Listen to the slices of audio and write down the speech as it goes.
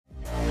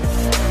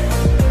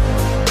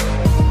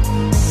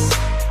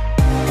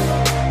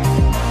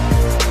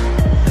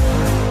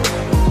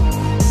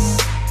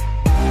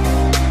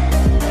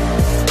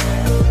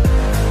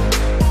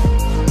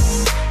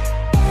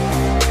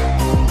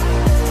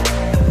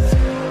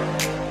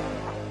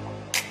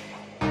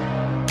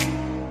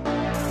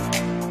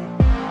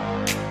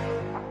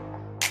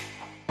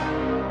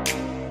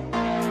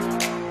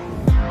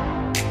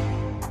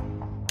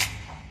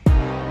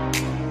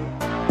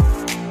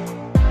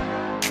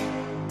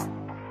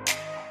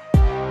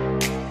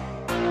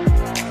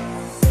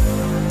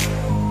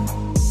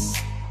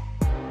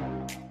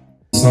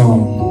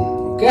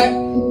song. Okay,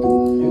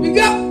 here we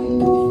go.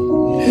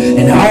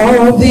 And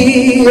all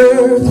the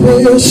earth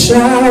will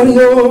shout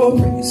your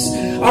praise.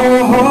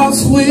 Our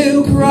hearts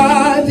will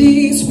cry,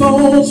 these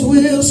bones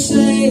will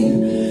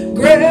sing.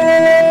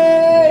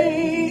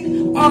 Great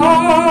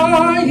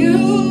are you,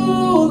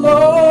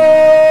 Lord.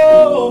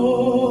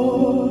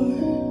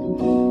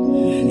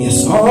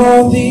 Yes,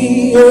 all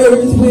the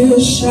earth will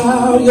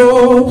shout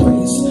your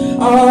praise.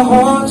 Our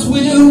hearts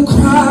will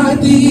cry,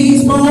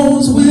 these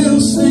bones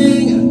will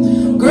sing.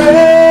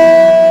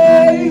 Great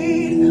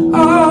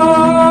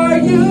are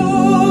you,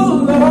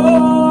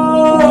 Lord.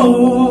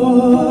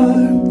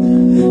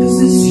 'Cause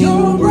it's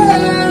your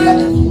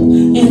breath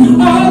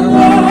in our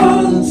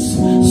lungs,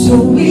 so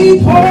we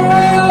pour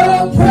out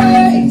our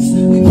praise.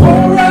 We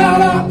pour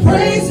out our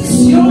praise.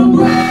 It's your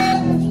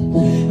breath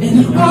in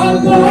our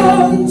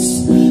lungs,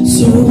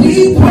 so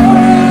we pour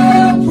out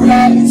our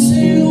praise to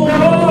you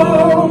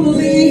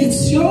only.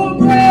 It's your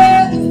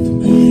breath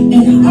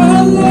in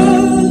our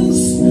lungs,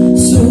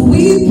 so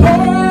we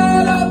pour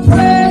out our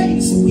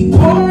praise. We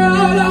pour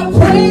out our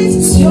praise.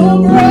 It's your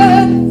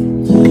breath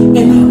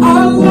in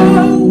our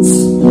lungs,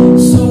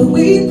 so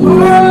we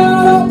pour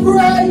out our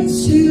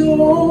praise to you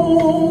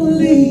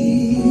only.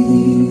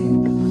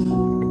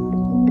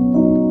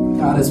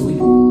 God, as we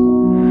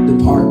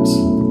depart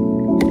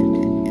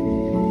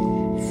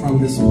from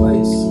this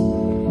place,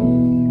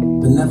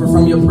 but never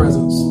from your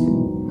presence,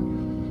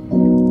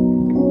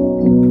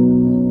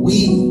 we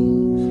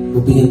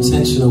will be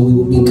intentional, we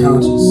will be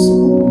conscious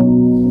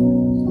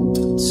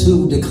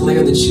to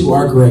declare that you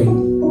are great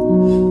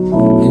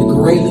and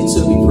greatly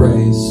to be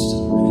praised.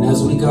 And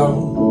as we go,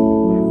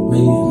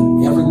 may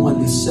everyone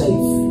be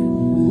safe,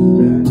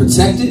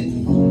 protected,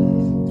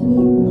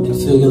 and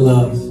feel your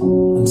love.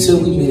 Until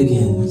we meet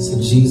again, it's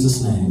in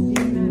Jesus' name,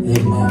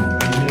 amen.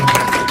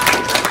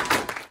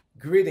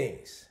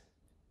 Greetings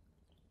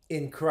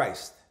in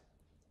Christ.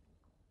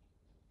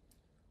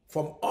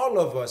 From all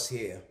of us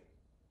here,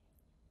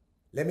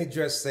 let me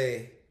just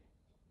say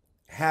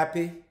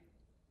happy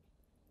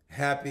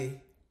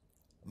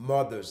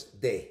Mother's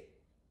Day.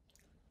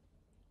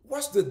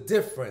 What's the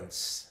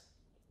difference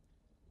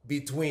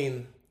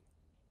between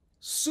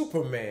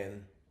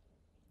Superman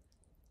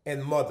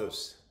and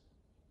mothers?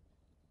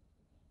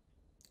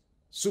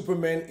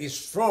 Superman is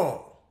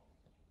strong,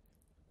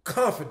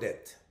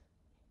 confident,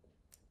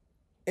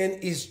 and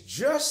is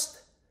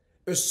just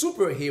a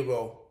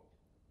superhero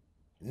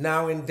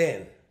now and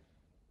then.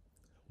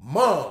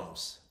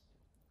 Moms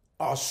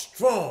are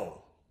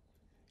strong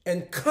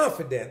and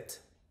confident,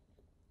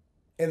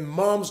 and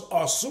moms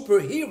are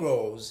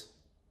superheroes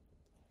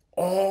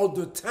all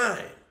the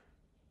time.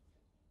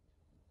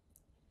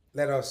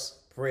 Let us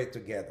pray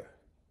together.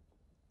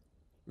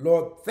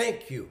 Lord,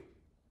 thank you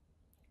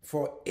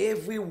for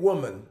every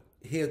woman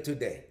here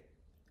today.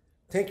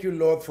 Thank you,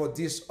 Lord, for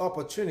this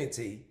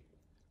opportunity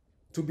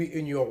to be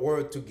in your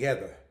word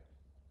together.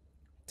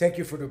 Thank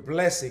you for the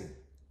blessing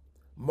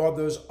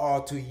mothers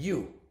are to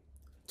you,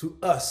 to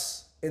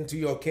us, and to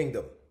your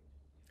kingdom.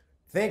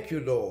 Thank you,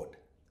 Lord,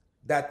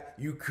 that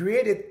you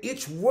created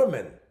each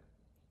woman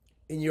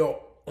in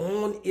your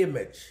own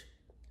image.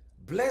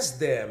 Bless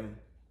them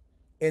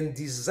and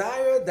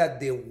desire that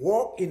they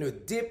walk in a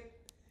deep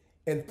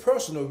and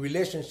personal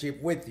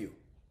relationship with you.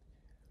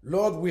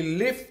 Lord, we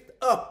lift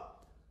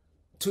up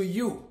to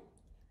you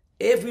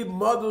every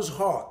mother's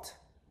heart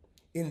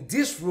in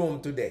this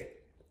room today.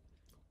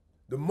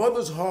 The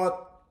mother's heart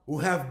who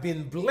have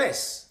been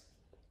blessed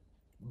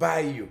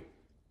by you.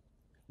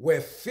 Where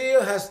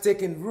fear has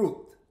taken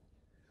root,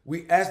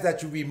 we ask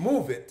that you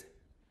remove it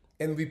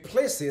and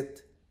replace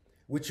it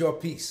with your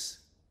peace.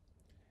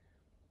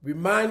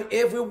 Remind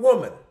every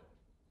woman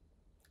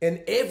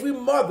and every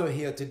mother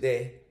here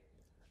today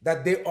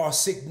that they are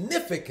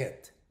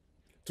significant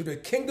to the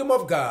kingdom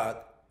of God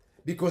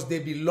because they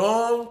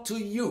belong to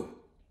you.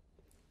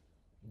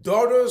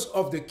 Daughters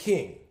of the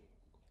King,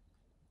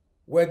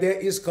 where there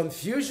is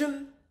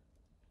confusion,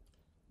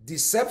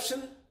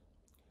 deception,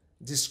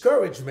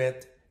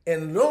 discouragement,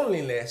 and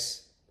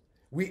loneliness,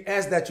 we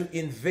ask that you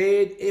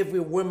invade every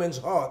woman's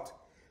heart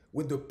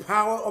with the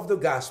power of the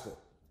gospel.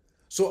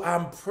 So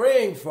I'm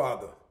praying,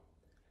 Father,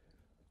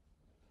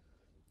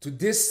 to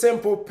this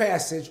simple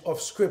passage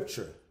of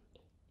scripture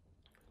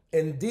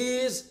and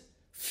these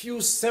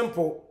few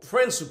simple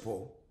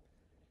principles,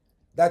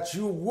 that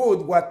you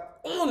would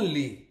what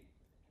only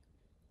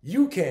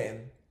you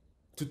can,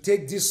 to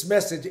take this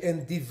message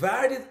and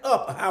divide it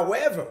up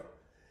however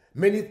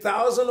many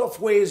thousands of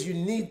ways you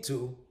need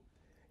to,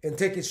 and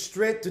take it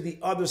straight to the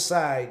other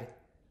side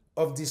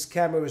of this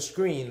camera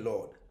screen,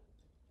 Lord,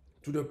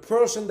 to the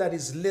person that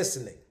is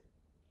listening,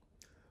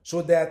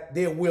 so that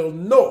they will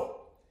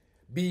know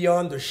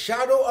beyond the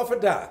shadow of a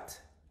doubt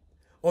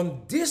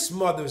on this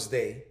Mother's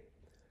Day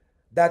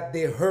that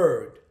they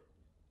heard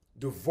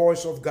the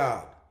voice of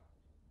God.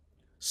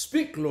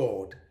 Speak,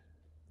 Lord.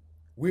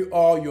 We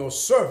are your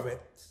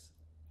servants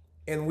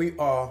and we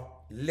are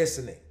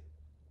listening.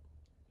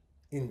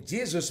 In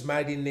Jesus'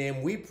 mighty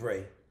name we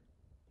pray.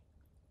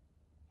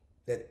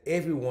 That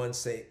everyone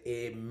say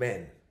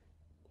amen.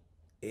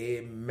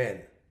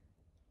 Amen.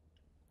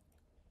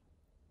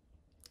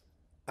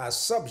 Our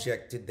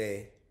subject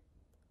today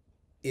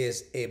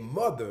is a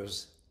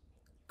mother's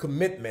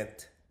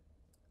commitment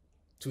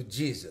to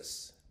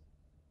Jesus.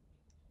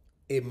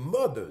 A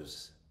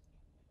mother's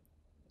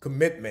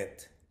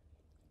commitment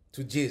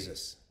to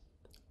Jesus.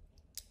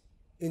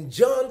 In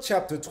John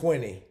chapter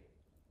 20,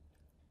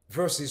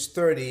 verses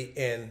 30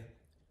 and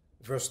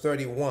verse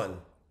 31,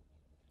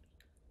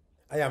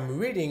 I am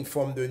reading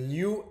from the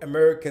New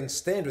American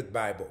Standard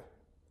Bible.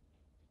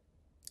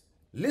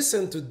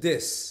 Listen to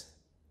this.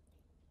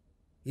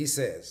 He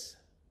says,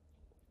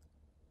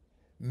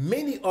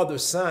 many other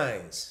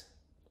signs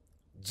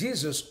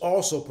Jesus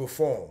also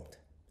performed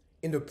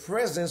in the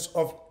presence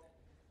of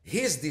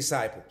his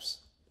disciples,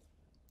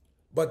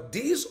 but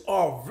these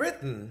are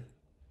written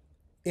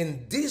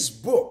in this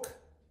book.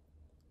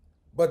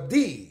 But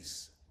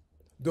these,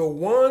 the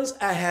ones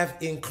I have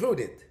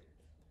included,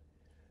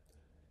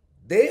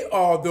 they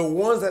are the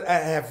ones that I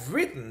have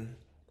written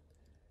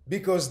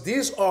because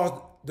these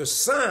are the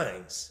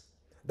signs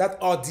that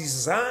are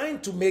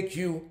designed to make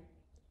you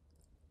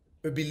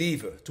a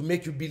believer, to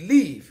make you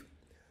believe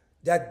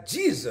that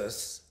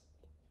Jesus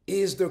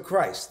is the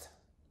Christ,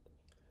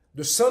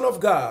 the Son of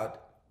God,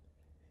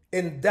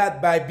 and that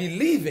by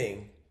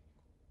believing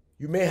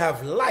you may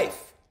have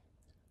life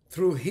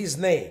through his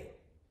name.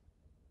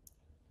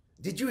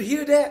 Did you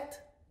hear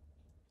that?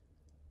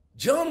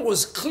 John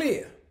was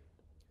clear.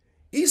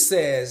 He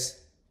says,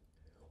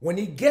 when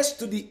he gets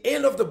to the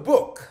end of the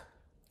book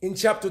in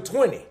chapter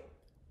 20,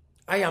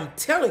 I am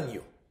telling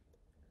you,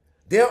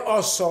 there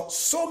are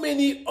so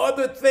many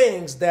other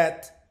things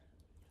that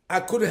I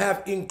could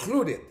have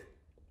included.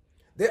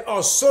 There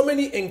are so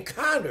many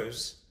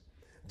encounters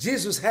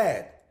Jesus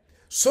had,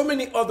 so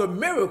many other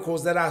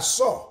miracles that I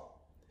saw,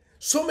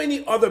 so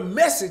many other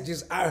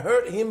messages I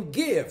heard him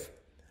give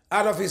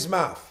out of his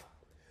mouth,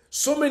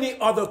 so many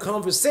other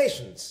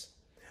conversations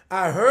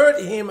I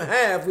heard him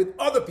have with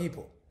other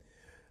people.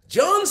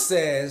 John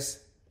says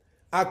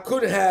I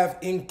could have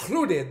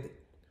included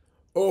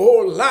a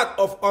whole lot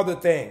of other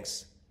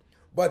things,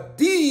 but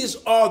these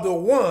are the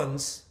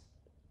ones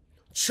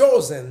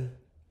chosen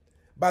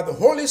by the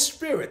Holy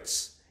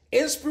Spirit's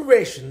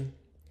inspiration.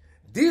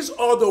 These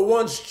are the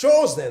ones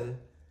chosen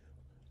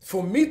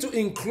for me to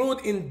include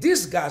in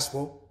this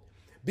gospel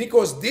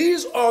because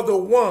these are the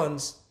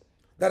ones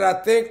that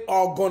I think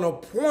are going to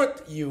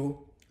point you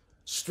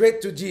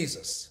straight to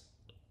Jesus.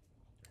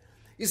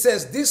 He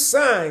says these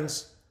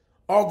signs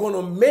are going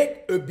to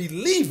make a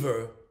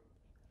believer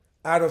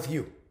out of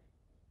you.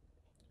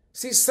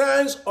 See,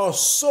 signs are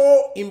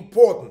so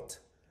important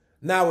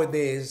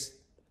nowadays,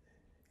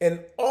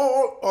 and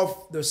all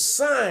of the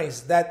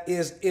signs that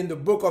is in the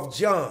book of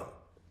John.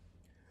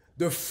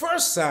 The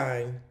first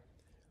sign,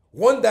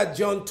 one that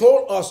John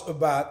told us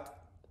about,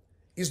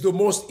 is the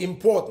most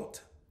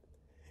important.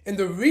 And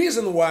the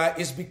reason why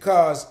is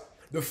because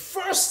the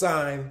first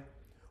sign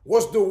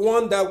was the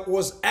one that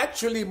was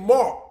actually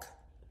marked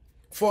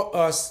for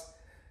us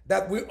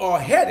that we are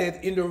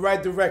headed in the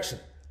right direction.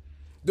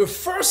 The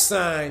first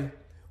sign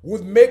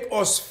would make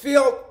us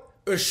feel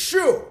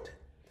assured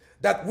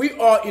that we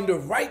are in the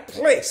right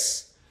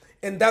place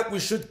and that we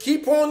should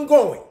keep on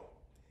going.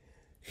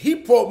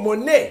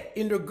 Hypomone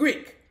in the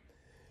Greek.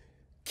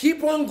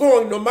 Keep on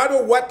going no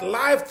matter what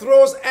life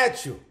throws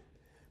at you.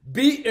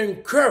 Be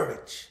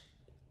encouraged.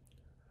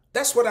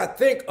 That's what I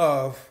think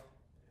of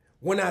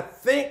when I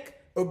think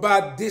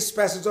about this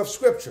passage of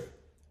scripture.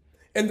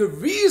 And the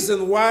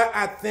reason why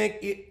I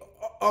think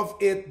of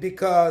it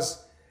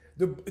because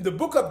the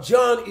book of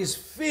John is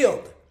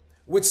filled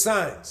with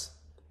signs.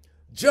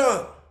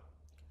 John,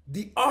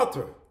 the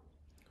author,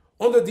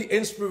 under the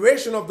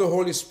inspiration of the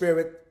Holy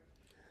Spirit,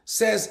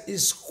 says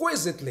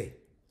exquisitely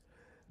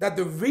that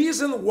the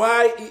reason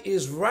why he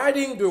is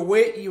writing the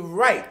way he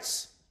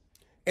writes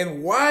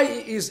and why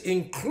he is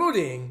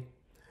including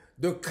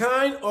the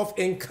kind of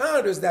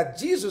encounters that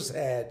Jesus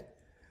had,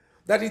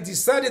 that he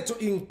decided to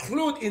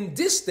include in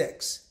this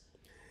text,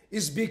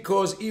 is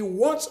because he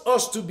wants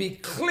us to be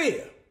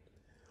clear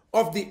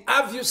of the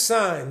obvious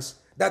signs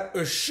that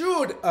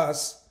assured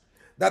us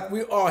that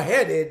we are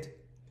headed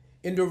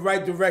in the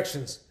right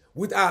directions.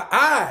 With our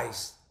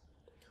eyes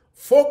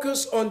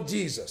focused on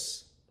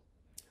Jesus,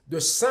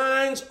 the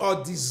signs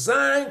are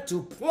designed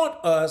to point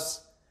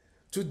us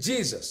to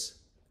Jesus.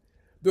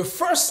 The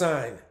first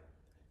sign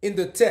in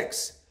the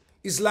text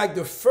is like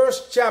the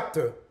first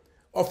chapter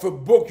of a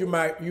book you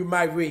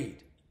might read,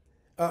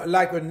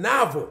 like a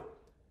novel,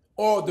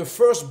 or the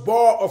first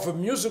bar of a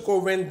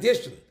musical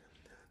rendition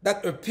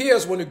that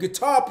appears when a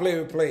guitar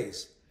player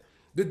plays.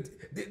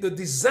 The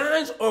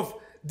designs of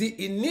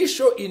the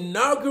initial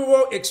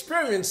inaugural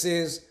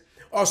experiences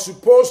are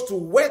supposed to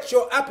whet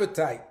your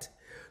appetite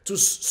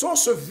so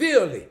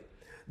severely.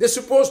 They're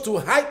supposed to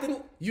heighten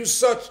you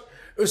such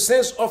a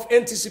sense of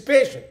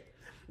anticipation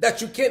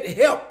that you can't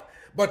help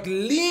but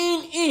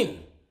lean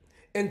in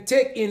and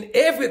take in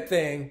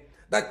everything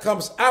that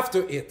comes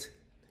after it,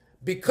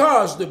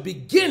 because the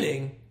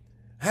beginning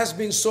has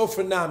been so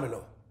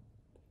phenomenal.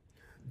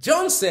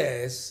 John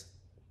says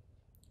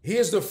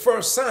Here's the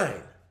first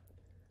sign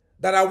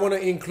that I want to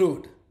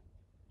include.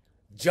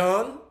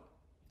 John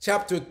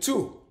chapter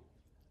 2,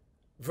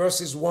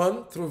 verses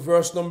 1 through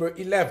verse number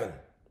 11.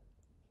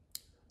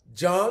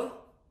 John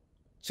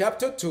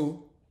chapter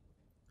 2,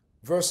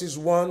 verses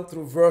 1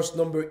 through verse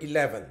number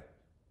 11.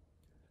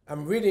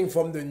 I'm reading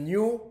from the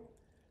New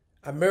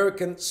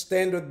American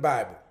Standard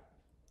Bible.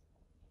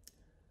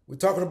 We're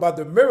talking about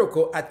the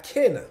miracle at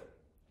Cana.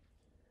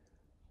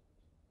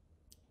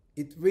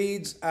 It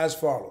reads as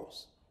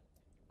follows.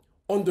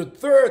 On the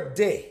third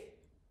day,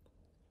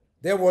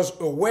 there was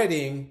a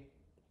wedding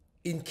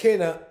in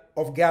Cana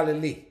of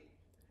Galilee,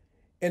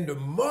 and the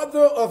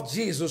mother of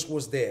Jesus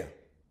was there.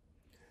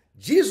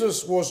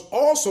 Jesus was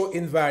also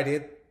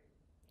invited,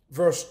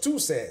 verse 2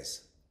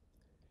 says,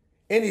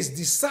 and his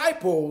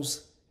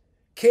disciples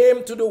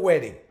came to the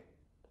wedding.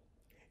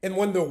 And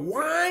when the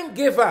wine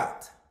gave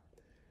out,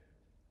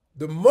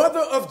 the mother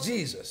of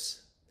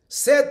Jesus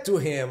said to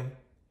him,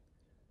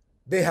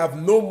 they have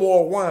no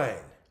more wine.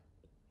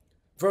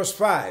 Verse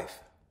 5,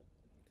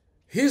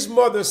 his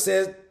mother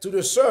said to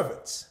the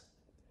servants,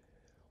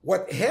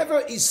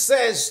 whatever he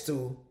says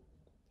to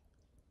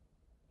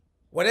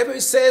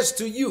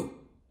you,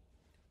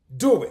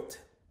 do it.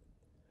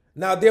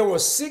 Now there were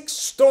 6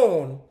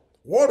 stone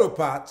water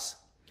pots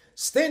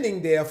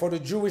standing there for the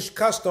Jewish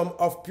custom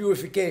of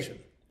purification,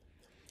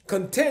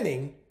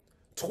 containing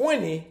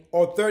 20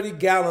 or 30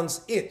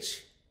 gallons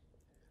each.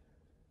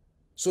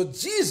 So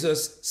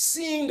Jesus,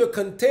 seeing the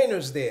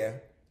containers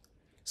there,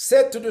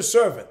 said to the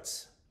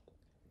servants,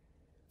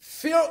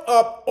 fill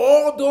up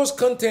all those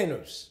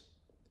containers,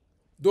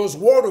 those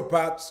water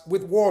pots,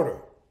 with water.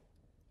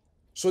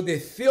 So they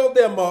filled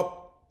them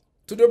up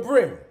to the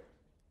brim.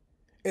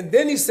 And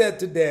then he said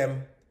to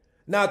them,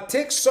 now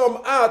take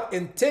some out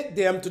and take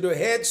them to the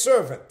head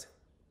servant.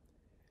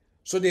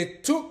 So they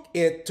took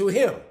it to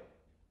him.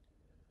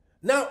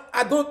 Now,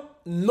 I don't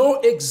know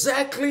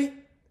exactly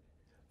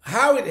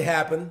how it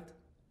happened,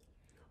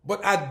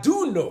 but I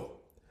do know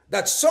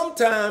that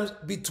sometimes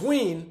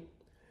between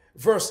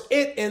verse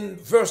 8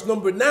 and verse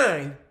number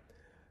 9,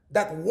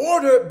 that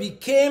water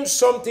became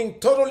something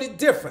totally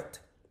different.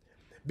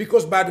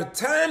 Because by the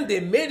time they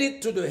made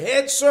it to the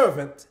head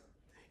servant,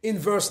 in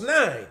verse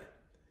 9,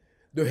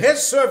 the head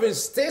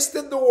servants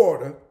tasted the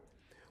water,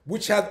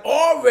 which had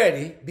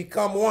already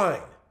become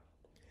wine.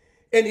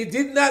 And he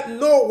did not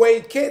know where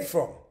it came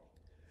from.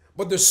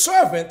 But the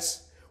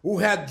servants who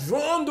had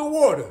drawn the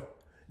water,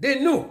 they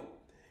knew.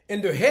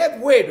 And the head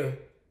waiter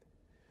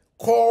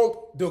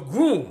called the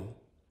groom,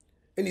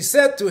 and he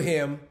said to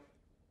him,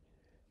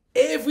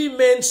 every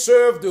man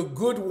serve the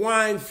good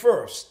wine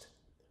first,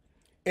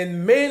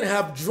 and men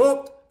have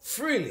drunk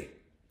freely.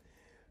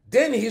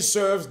 Then he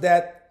serves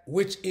that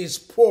which is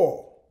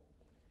poor.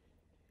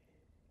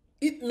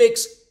 It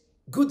makes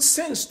good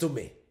sense to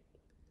me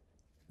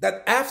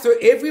that after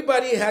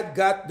everybody had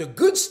got the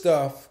good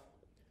stuff,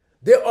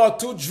 they are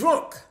too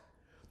drunk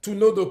to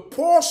know the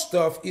poor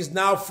stuff is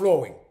now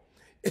flowing.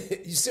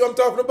 You see what I'm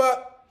talking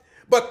about?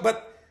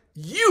 But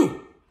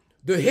you,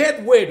 the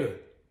head waiter,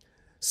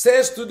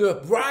 says to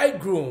the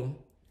bridegroom,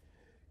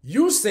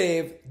 you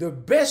save the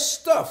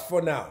best stuff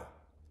for now.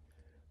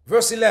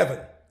 Verse 11.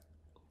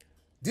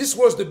 This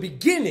was the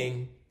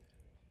beginning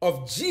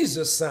of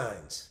Jesus'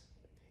 signs.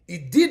 He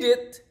did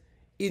it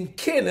in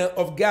Cana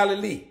of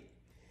Galilee.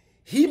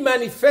 He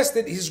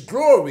manifested his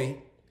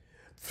glory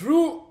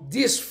through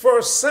this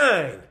first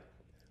sign.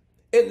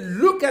 And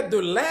look at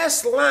the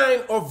last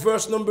line of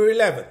verse number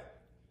 11.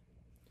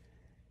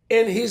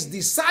 And his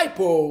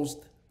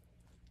disciples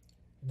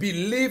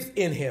believed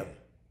in him.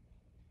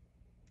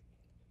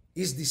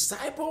 His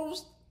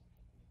disciples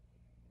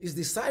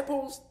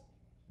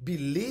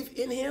believe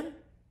in him?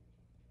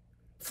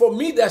 For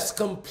me, that's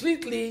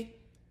completely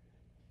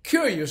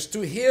curious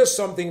to hear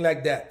something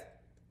like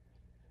that,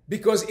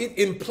 because it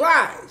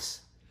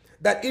implies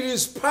that it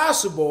is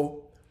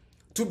possible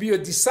to be a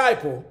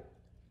disciple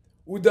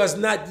who does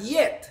not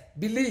yet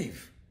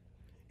believe.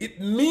 It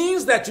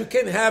means that you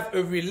can have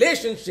a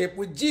relationship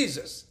with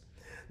Jesus,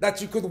 that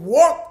you can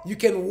walk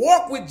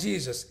with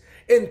Jesus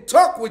and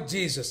talk with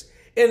Jesus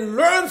and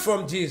learn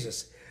from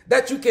Jesus,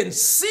 that you can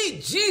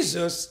see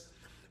Jesus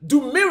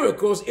do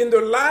miracles in the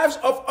lives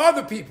of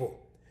other people.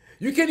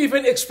 You can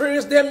even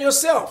experience them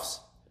yourselves.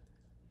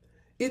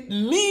 It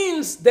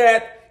means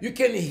that you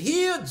can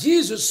hear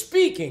Jesus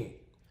speaking,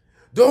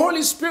 the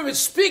Holy Spirit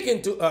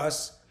speaking to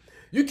us.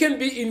 You can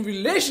be in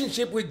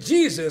relationship with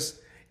Jesus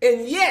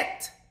and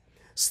yet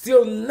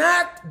still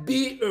not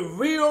be a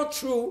real,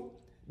 true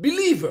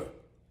believer.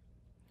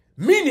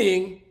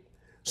 Meaning,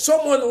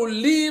 someone who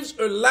lives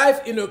a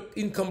life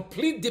in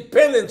complete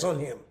dependence on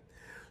him.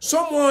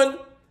 Someone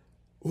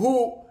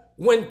who,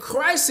 when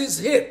crisis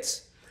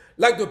hits,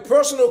 like the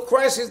personal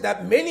crisis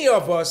that many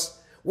of us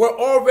were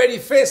already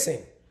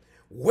facing,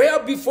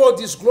 well before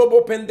this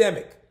global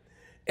pandemic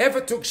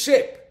ever took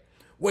shape,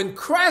 when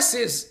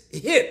crisis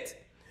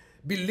hit,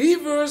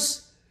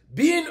 believers,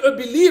 being a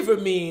believer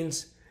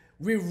means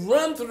we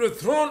run to the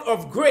throne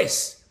of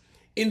grace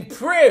in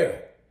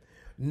prayer,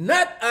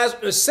 not as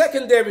a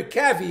secondary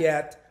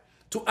caveat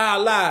to our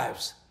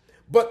lives,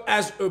 but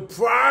as a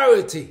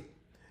priority,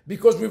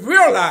 because we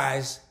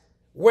realize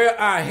where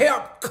our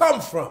help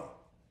comes from.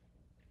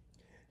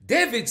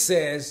 David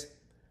says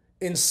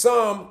in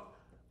Psalm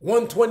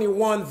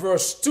 121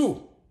 verse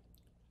 2,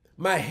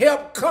 my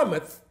help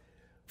cometh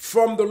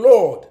from the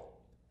Lord,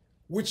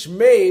 which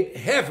made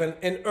heaven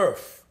and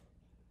earth.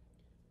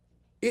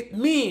 It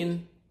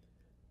means,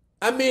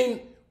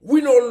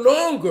 we no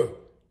longer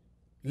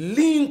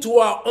lean to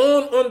our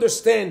own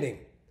understanding,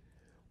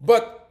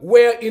 but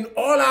where in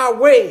all our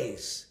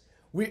ways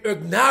we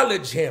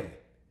acknowledge him.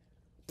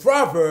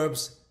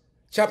 Proverbs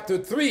chapter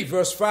 3,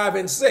 verse 5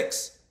 and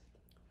 6.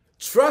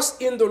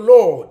 Trust in the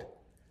Lord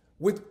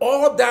with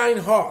all thine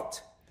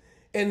heart,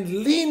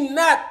 and lean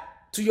not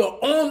to your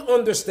own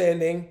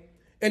understanding,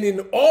 and in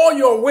all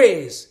your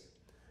ways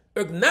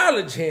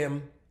acknowledge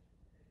him,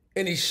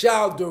 and he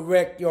shall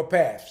direct your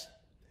paths.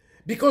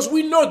 Because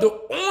we know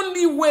the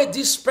only way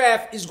this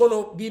path is going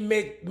to be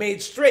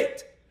made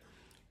straight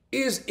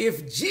is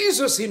if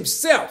Jesus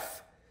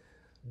himself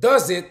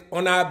does it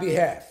on our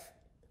behalf.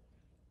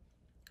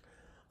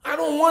 I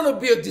don't want to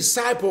be a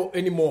disciple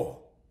anymore.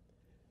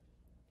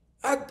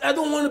 I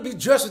don't want to be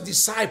just a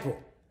disciple.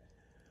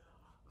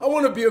 I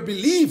want to be a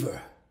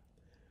believer.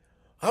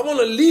 I want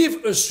to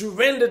live a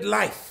surrendered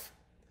life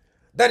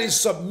that is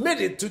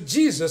submitted to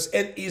Jesus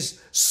and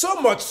is so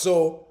much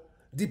so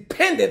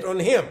dependent on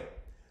him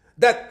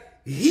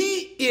that he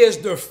is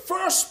the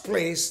first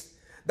place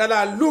that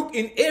I look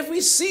in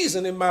every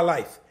season in my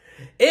life,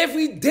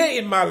 every day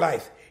in my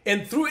life,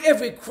 and through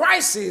every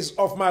crisis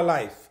of my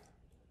life.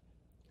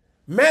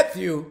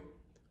 Matthew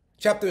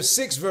chapter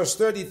 6 verse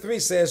 33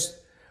 says,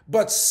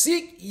 but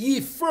seek ye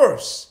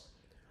first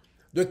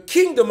the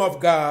kingdom of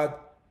God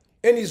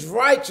and his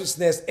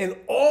righteousness, and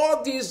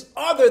all these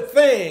other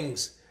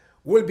things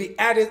will be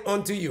added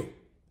unto you.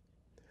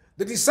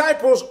 The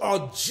disciples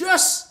are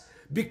just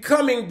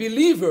becoming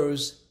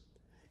believers,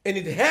 and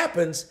it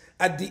happens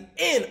at the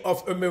end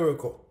of a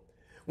miracle.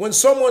 When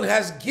someone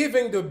has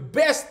given the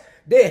best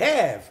they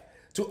have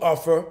to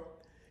offer,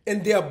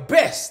 and their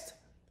best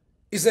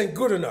isn't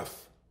good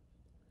enough.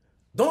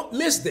 Don't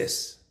miss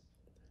this.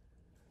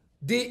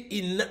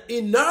 The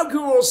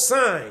inaugural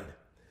sign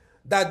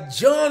that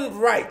John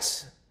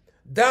writes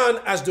down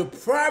as the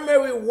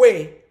primary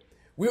way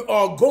we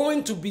are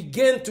going to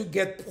begin to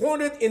get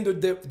pointed in the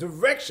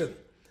direction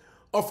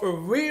of a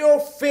real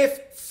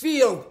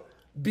faith-filled,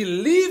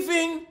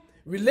 believing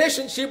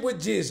relationship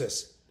with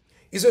Jesus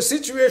is a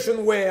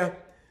situation where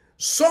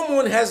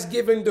someone has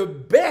given the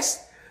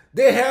best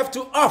they have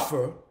to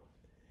offer,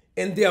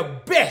 and their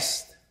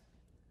best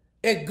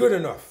ain't good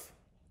enough.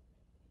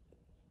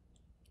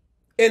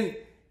 And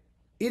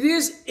it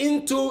is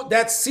into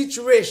that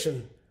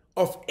situation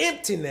of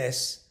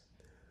emptiness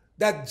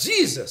that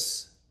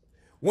Jesus,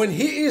 when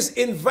he is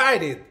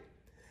invited,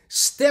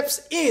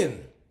 steps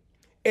in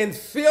and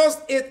fills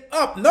it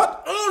up,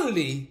 not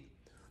only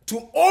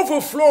to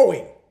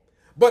overflowing,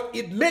 but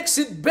it makes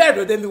it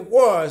better than it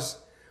was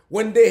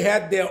when they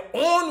had their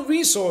own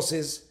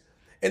resources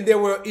and they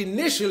were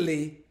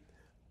initially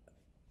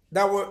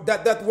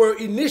that were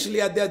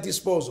initially at their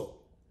disposal.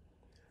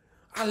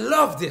 I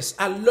love this.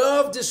 I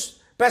love this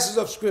passage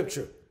of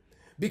scripture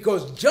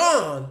because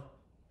John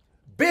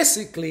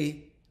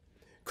basically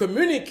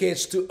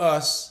communicates to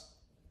us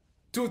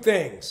two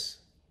things.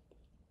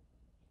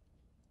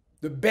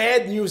 The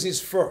bad news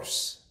is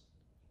first.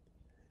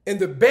 And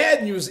the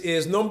bad news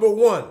is, number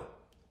one,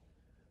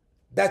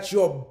 that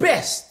your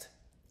best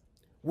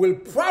will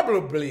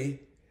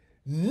probably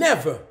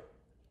never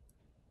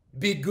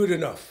be good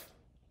enough.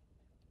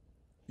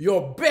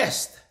 Your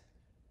best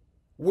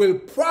will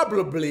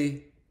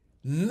probably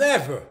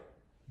never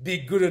be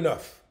good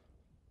enough.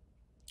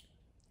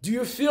 Do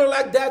you feel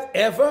like that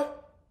ever?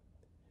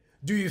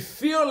 Do you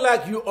feel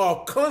like you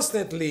are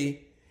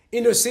constantly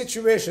in a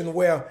situation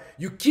where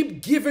you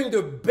keep giving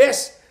the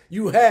best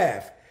you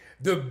have?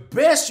 The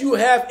best you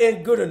have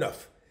ain't good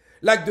enough.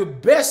 Like the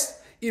best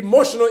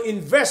emotional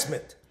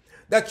investment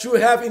that you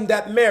have in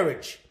that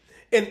marriage,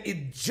 and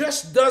it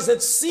just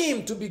doesn't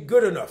seem to be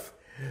good enough.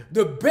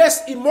 The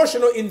best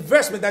emotional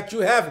investment that you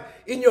have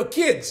in your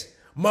kids,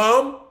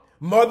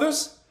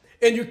 mothers,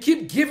 and you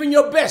keep giving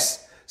your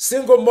best.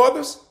 Single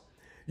mothers,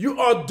 you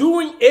are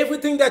doing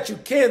everything that you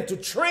can to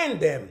train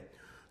them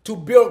to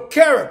build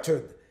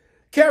character,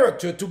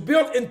 to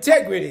build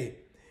integrity.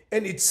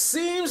 And it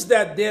seems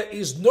that there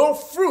is no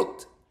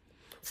fruit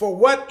for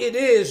what it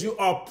is you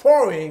are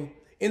pouring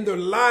in the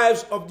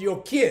lives of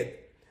your kid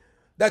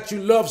that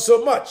you love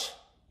so much.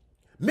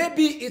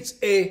 Maybe it's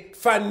a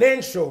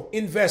financial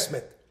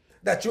investment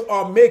that you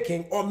are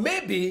making, or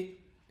maybe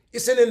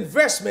it's an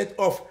investment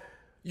of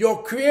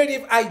your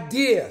creative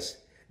ideas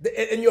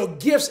and your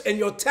gifts and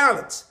your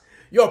talents,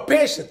 your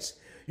patience.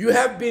 You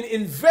have been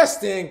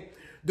investing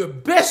the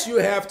best you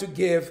have to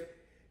give,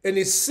 and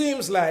it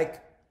seems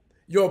like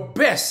your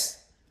best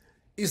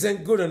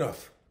isn't good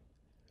enough.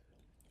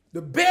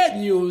 The bad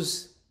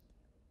news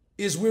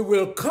is we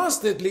will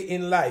constantly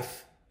in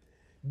life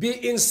be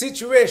in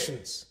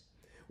situations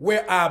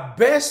where our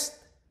best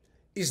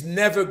is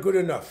never good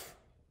enough.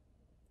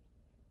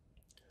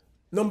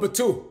 Number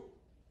two,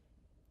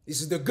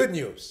 this is the good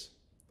news.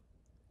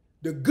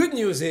 The good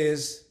news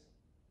is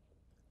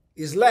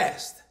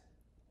last.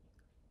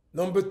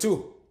 Number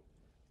two,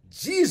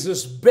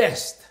 Jesus'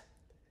 best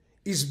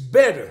is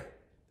better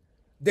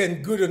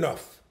than good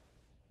enough.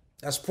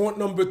 That's point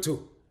number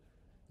two.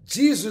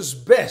 Jesus'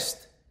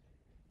 best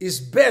is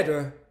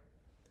better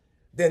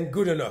than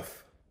good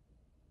enough.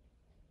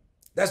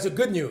 That's the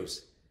good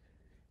news.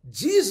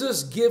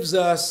 Jesus gives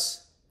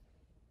us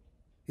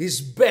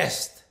his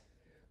best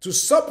to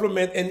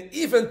supplement and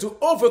even to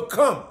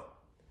overcome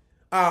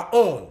our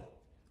own.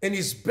 And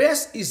his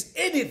best is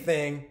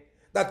anything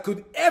that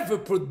could ever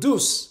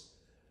produce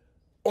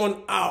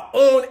on our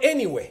own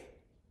anyway.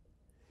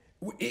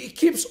 He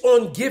keeps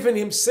on giving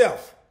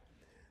himself.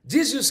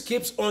 Jesus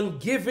keeps on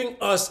giving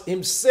us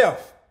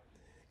himself.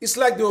 It's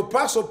like the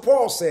Apostle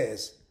Paul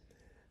says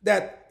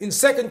that in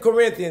 2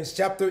 Corinthians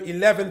chapter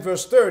 11,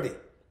 verse 30,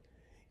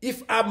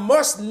 if I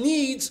must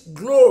needs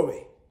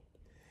glory,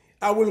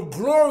 I will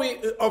glory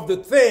of the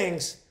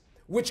things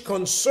which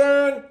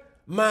concern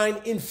mine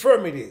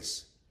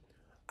infirmities.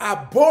 I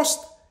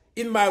boast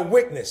in my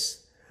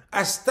weakness.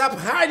 I stop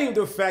hiding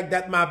the fact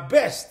that my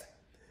best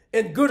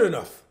ain't good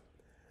enough.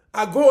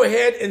 I go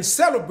ahead and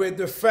celebrate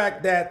the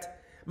fact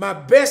that my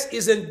best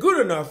isn't good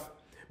enough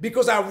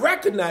because I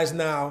recognize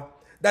now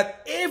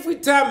that every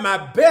time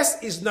my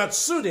best is not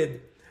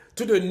suited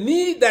to the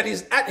need that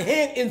is at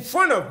hand in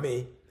front of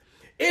me,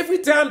 every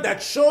time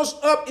that shows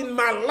up in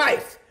my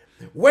life,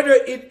 whether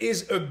it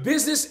is a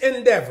business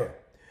endeavor,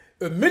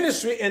 a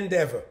ministry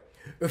endeavor,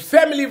 a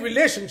family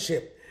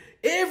relationship,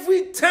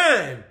 every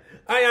time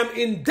I am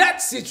in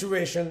that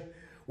situation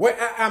where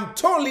I am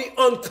totally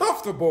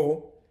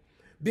uncomfortable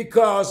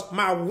because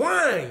my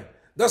wine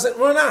doesn't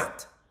run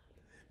out,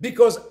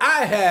 because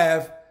I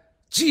have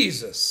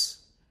Jesus.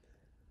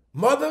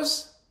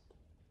 Mothers,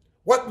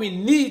 what we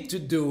need to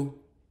do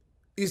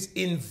is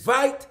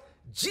invite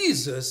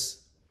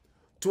Jesus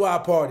to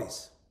our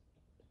parties.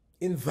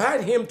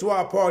 Invite him to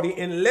our party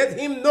and let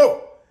him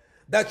know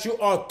that you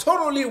are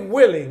totally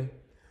willing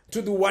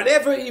to do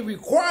whatever he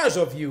requires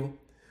of you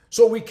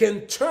so we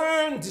can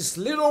turn this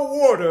little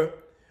water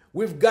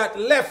we've got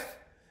left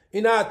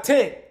in our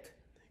tank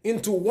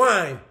into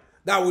wine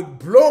that would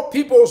blow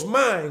people's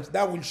minds,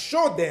 that will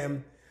show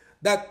them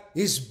that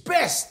his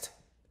best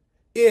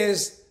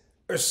is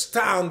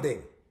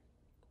astounding.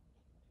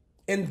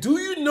 And do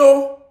you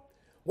know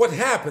what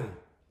happened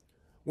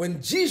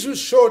when Jesus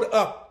showed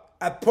up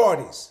at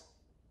parties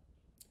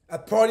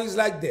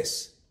like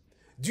this?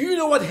 Do you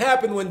know what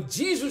happened when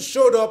Jesus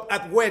showed up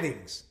at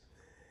weddings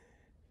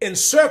and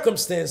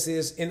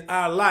circumstances in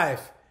our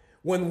life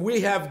when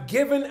we have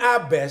given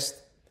our best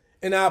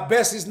and our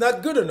best is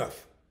not good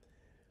enough?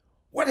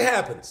 What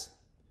happens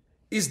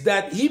is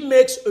that he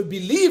makes a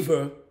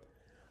believer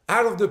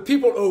out of the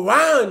people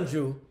around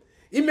you.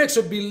 He makes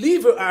a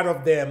believer out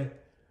of them,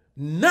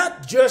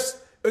 not just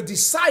a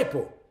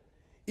disciple.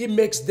 He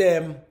makes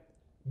them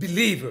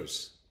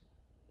believers.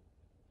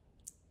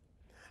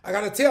 I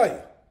got to tell you,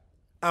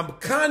 I'm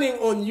counting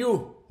on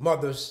you,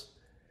 mothers.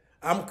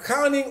 I'm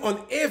counting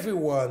on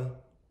everyone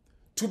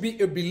to be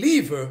a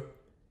believer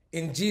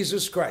in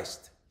Jesus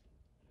Christ.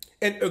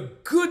 And a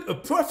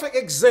perfect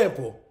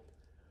example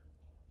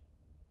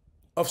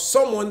of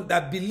someone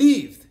that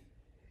believed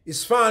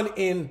is found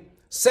in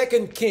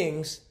 2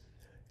 Kings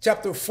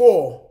chapter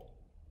 4.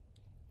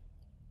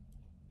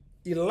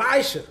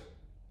 Elisha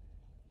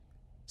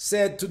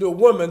said to the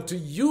woman to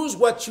use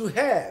what you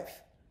have.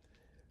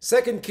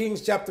 2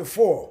 Kings chapter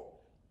 4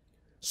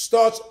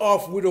 starts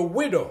off with a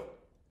widow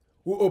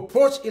who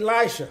approached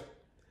Elisha.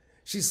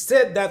 She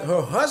said that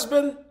her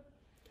husband,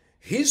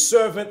 his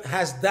servant,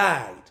 has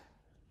died,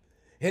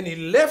 and he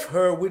left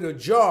her with a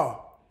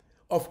jar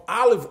of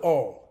olive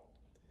oil.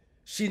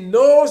 She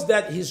knows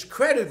that his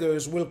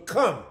creditors will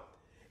come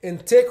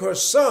and take her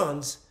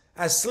sons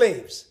as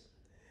slaves.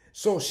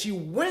 So she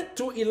went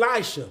to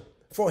Elisha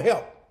for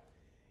help.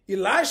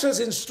 Elisha's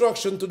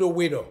instruction to the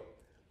widow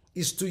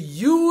is to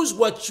use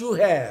what you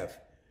have.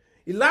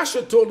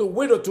 Elisha told the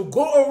widow to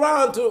go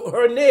around to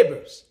her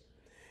neighbors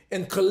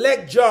and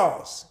collect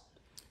jars.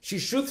 She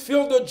should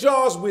fill the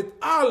jars with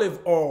olive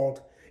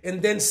oil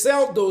and then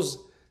sell those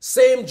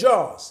same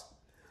jars.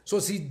 So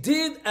she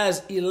did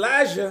as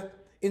Elijah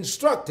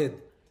instructed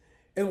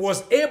and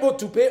was able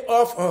to pay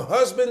off her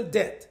husband's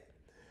debt.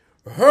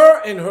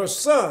 Her and her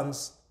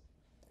sons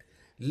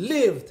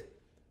lived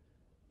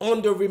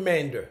on the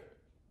remainder.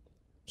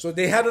 So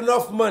they had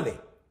enough money.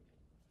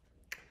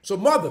 So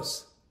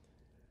mothers,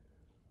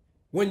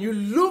 when you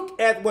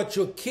look at what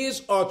your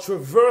kids are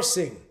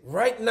traversing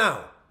right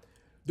now,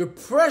 the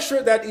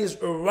pressure that is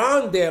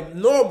around them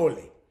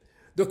normally,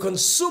 the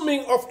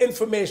consuming of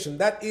information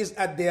that is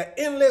at their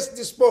endless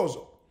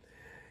disposal,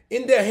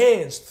 in their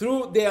hands,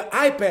 through their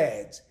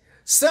iPads,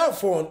 cell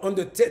phone, on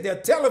their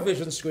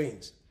television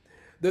screens,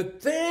 the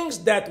things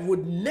that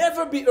would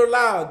never be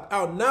allowed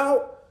are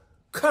now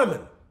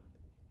coming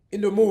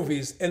in the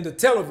movies and the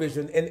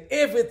television and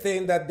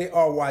everything that they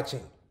are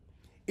watching.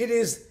 It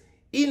is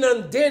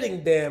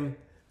inundating them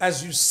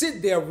as you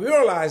sit there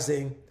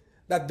realizing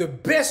that the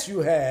best you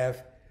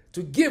have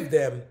to give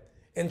them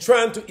and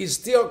trying to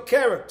instill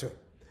character,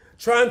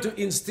 trying to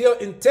instill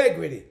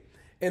integrity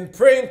and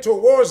praying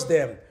towards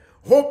them,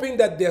 hoping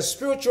that their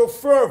spiritual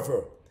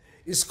fervor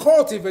is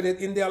cultivated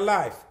in their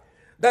life.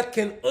 That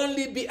can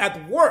only be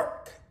at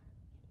work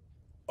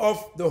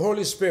of the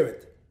Holy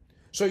Spirit.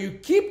 So you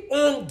keep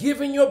on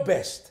giving your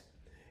best,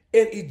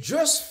 and it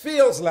just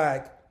feels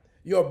like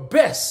your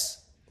best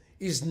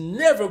is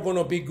never going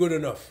to be good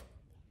enough.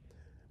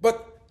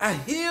 But I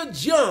hear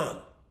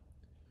John,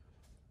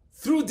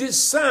 through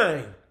this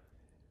sign,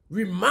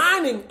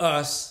 reminding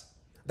us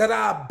that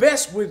our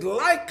best will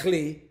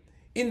likely,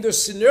 in the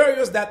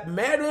scenarios that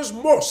matters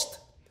most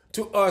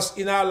to us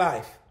in our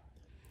life,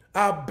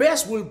 our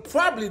best will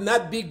probably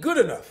not be good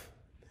enough.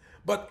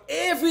 But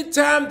every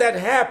time that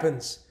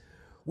happens,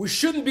 we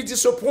shouldn't be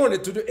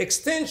disappointed to the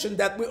extension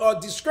that we are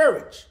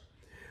discouraged.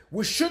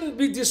 We shouldn't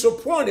be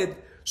disappointed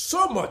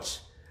so much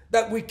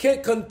that we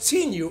can't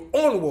continue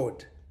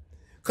onward,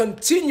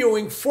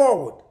 continuing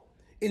forward.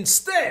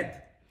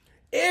 Instead,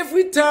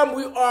 every time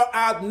we are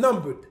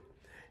outnumbered,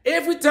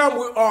 every time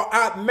we are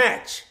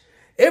outmatched,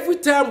 every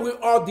time we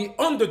are the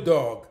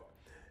underdog,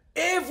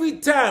 every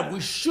time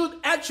we should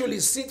actually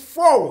sit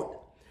forward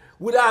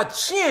with our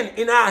chin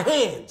in our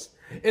hands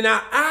and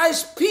our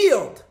eyes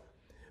peeled,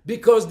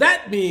 because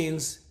that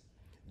means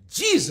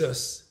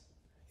Jesus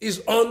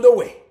is on the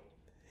way.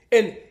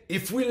 And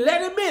if we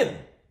let him in,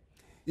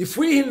 if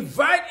we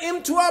invite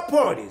him to our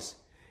parties,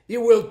 he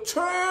will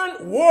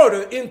turn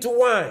water into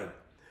wine.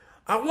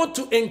 I want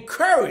to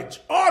encourage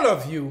all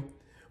of you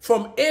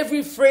from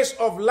every phase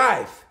of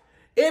life,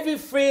 every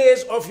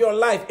phase of your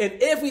life, and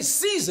every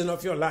season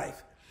of your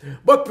life.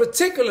 But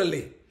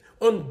particularly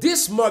on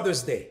this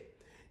Mother's Day,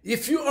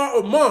 if you are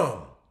a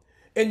mom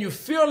and you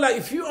feel like,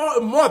 if you are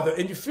a mother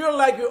and you feel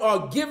like you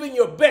are giving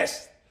your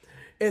best,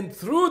 and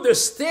through the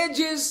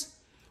stages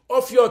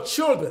of your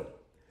children,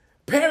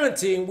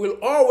 parenting will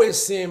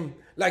always seem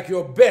like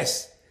your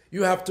best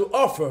you have to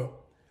offer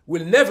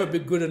will never be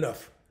good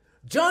enough.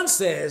 John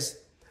says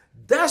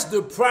that's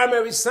the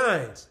primary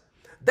signs.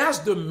 That's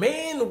the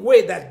main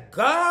way that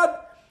God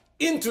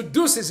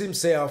introduces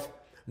himself,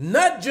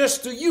 not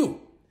just to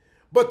you,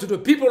 but to the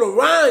people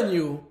around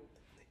you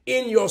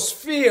in your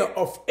sphere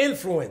of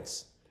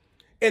influence.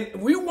 And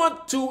we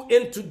want to be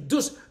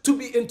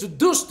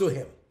introduced to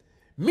him,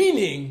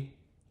 meaning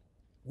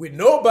we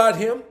know about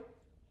him,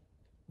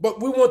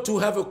 but we want to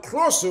have a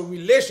closer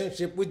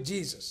relationship with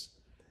Jesus.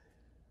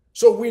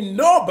 So we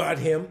know about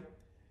him.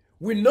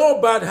 We know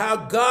about how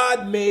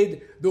God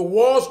made the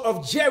walls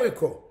of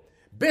Jericho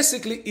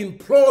basically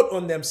implode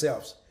on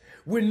themselves.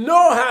 We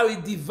know how he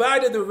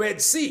divided the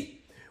Red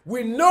Sea.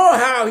 We know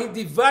how he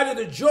divided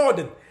the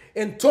Jordan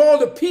and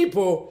told the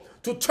people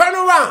to turn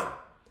around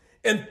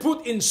and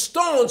put in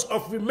stones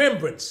of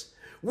remembrance.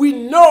 We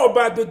know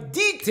about the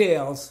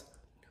details,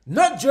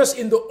 not just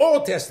in the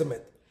Old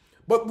Testament,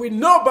 but we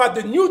know about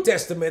the New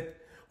Testament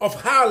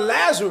of how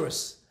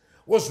Lazarus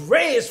was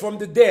raised from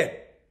the dead.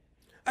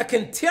 I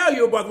can tell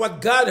you about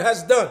what God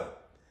has done.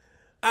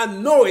 I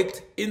know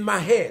it in my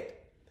head.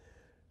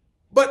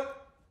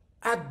 But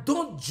I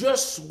don't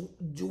just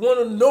want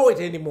to know it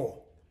anymore.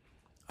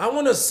 I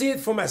want to see it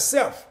for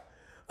myself.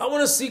 I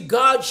want to see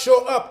God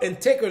show up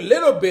and take a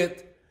little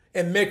bit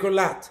and make a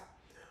lot.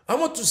 I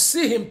want to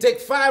see him take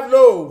 5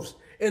 loaves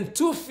and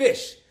 2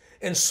 fish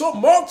and so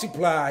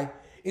multiply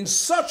in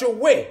such a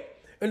way,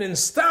 an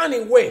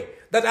astounding way,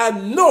 that I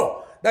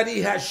know that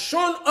he has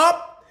shown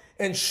up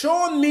and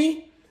shown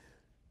me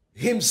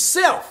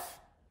himself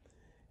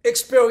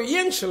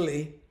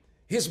experientially,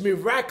 his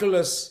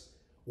miraculous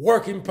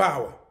working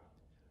power.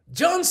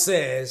 John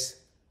says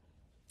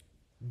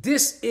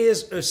this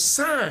is a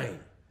sign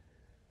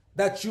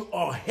that you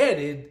are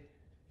headed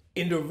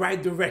in the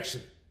right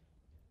direction.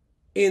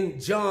 In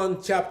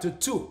John chapter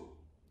 2,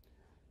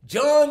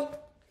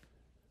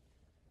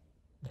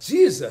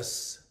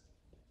 Jesus,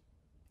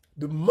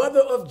 the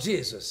mother of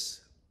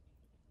Jesus,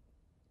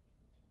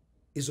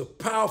 is a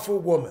powerful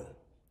woman.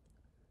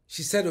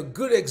 She set a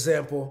good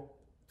example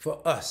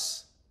for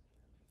us,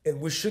 and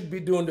we should be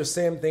doing the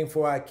same thing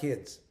for our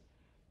kids.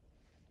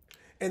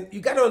 And you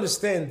got to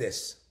understand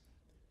this.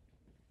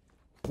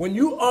 When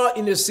you are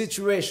in a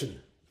situation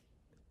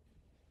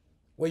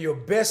where your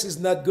best is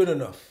not good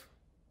enough,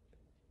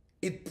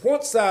 it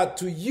points out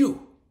to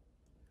you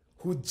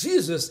who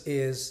Jesus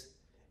is,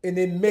 and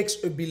it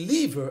makes a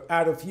believer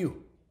out of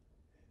you.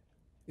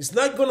 It's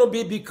not going to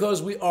be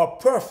because we are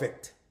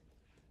perfect,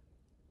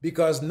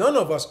 because none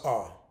of us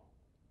are.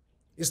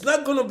 It's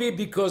not going to be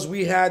because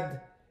we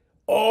had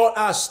all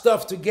our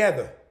stuff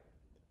together.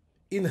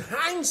 In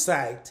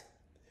hindsight,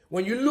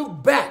 when you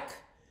look back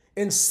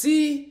and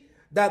see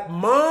that,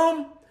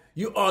 Mom,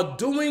 you are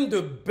doing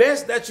the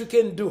best that you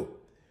can do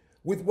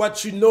with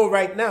what you know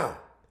right now.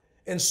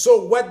 And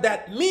so what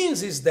that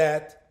means is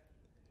that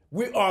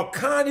we are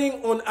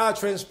counting on our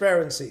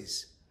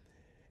transparencies.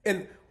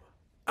 And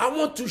I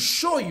want to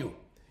show you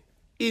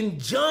in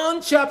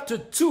John chapter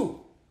 2,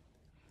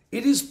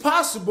 it is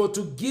possible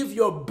to give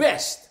your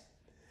best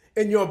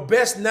and your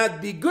best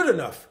not be good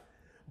enough.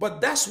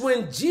 But that's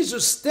when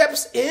Jesus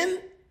steps in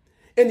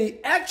and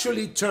he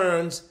actually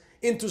turns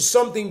into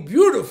something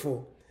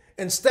beautiful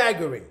and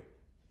staggering.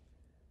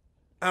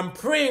 I'm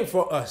praying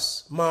for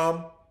us,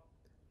 Mom,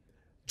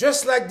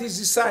 just like these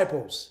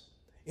disciples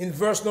in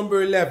verse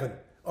number 11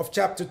 of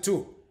chapter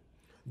 2.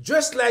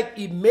 Just like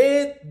he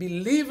made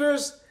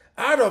believers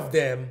out of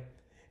them,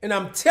 and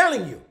I'm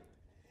telling you,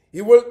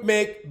 he will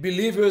make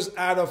believers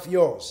out of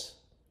yours.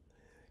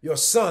 Your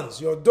sons,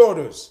 your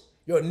daughters,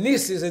 your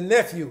nieces and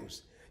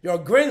nephews, your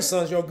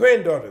grandsons, your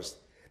granddaughters.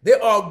 They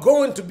are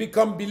going to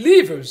become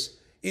believers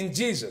in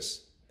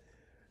Jesus.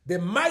 They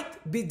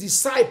might be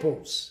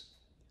disciples,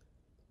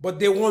 but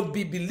they won't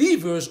be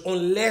believers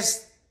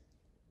unless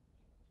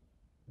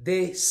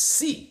they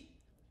see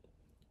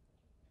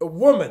a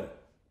woman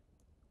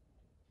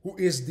who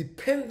is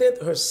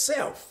dependent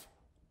herself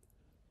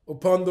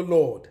upon the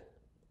Lord.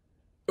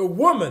 A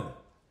woman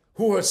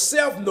who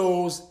herself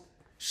knows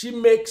she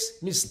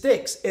makes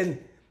mistakes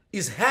and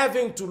is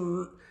having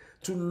to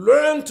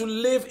learn to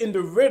live in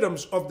the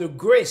rhythms of the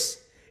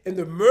grace and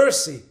the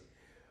mercy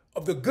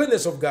of the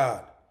goodness of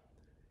God.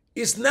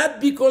 It's not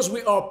because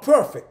we are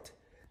perfect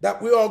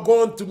that we are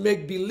going to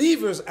make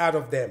believers out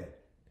of them.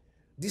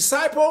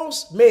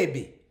 Disciples,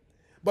 maybe,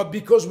 but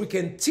because we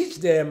can teach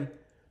them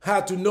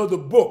how to know the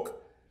book,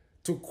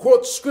 to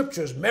quote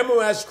scriptures,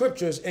 memorize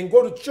scriptures, and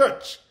go to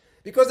church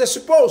because they're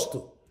supposed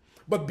to.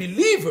 But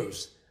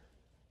believers,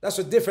 that's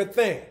a different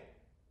thing.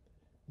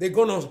 They're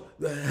going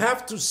to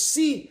have to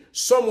see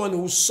someone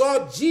who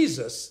saw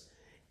Jesus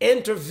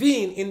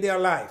intervene in their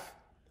life.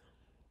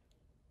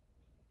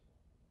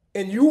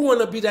 And you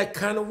want to be that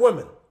kind of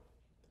woman.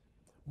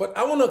 But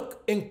I want to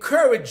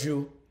encourage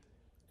you,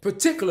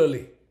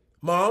 particularly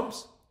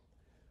moms,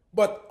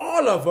 but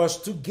all of us,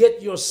 to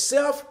get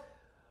yourself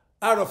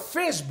out of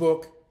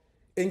Facebook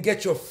and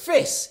get your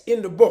face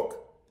in the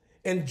book.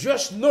 And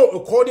just know,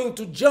 according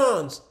to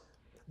John's,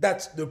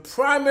 that's the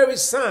primary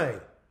sign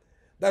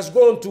that's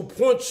going to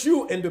point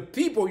you and the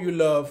people you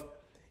love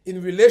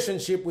in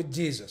relationship with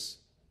Jesus.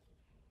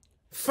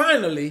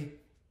 Finally,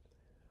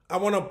 I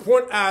want to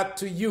point out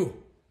to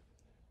you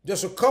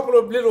just a couple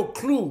of little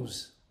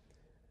clues,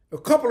 a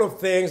couple of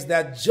things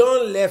that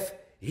John left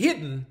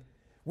hidden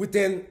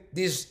within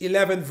these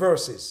 11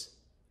 verses.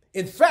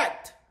 In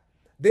fact,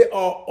 they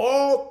are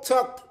all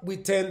tucked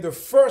within the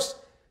first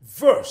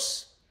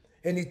verse,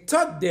 and he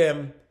tucked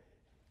them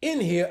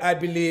in here, I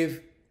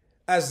believe,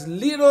 as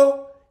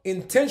little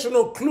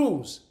intentional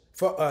clues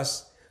for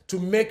us to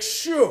make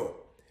sure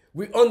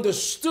we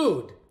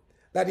understood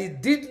that he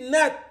did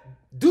not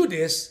do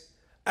this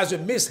as a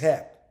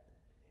mishap.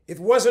 It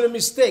wasn't a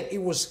mistake.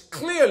 It was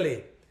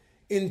clearly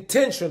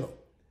intentional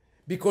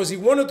because he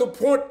wanted to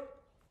point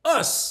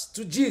us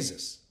to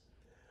Jesus.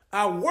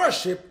 Our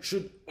worship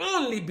should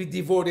only be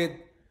devoted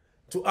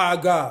to our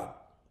God.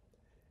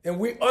 And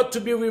we ought to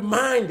be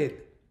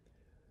reminded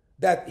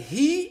that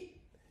he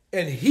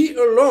and he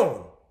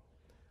alone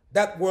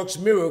that works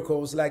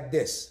miracles like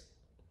this.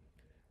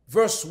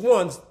 Verse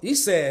 1, he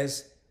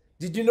says,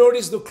 did you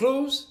notice the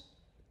clues?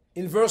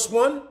 In verse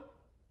 1,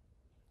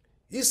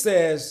 he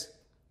says,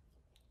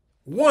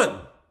 1,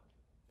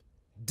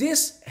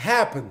 this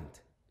happened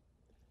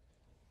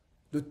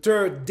the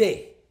third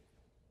day.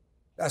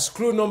 That's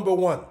clue number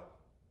 1.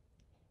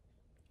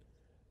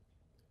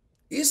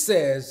 He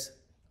says,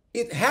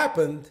 it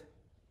happened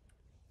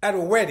at a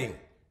wedding.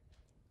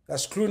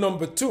 That's clue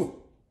number 2.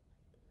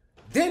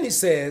 Then he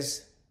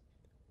says,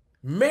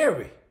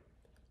 Mary,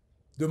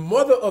 the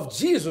mother of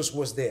Jesus,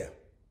 was there.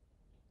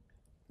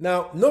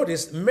 Now,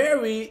 notice,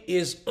 Mary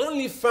is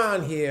only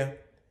found here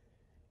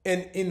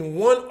and in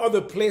one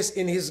other place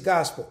in his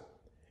gospel,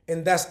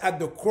 and that's at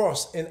the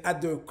cross and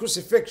at the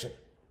crucifixion.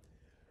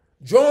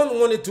 John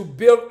wanted to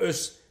build a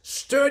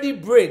sturdy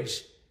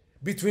bridge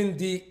between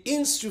the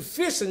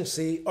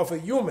insufficiency of a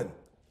human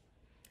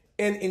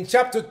and, in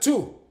chapter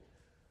 2,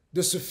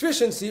 the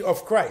sufficiency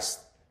of Christ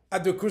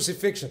at the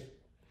crucifixion.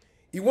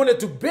 He wanted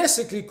to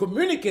basically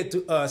communicate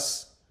to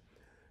us,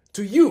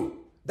 to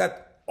you,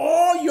 that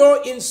all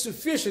your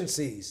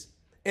insufficiencies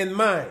and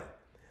mine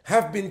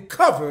have been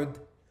covered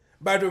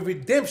by the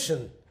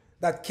redemption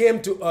that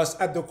came to us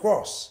at the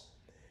cross.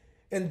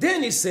 And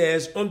then he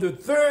says, on the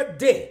third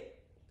day,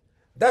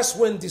 that's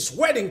when this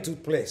wedding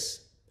took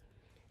place.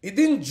 He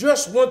didn't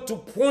just want to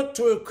point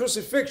to a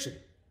crucifixion,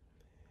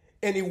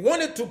 and he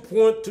wanted to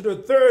point to the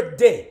third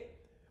day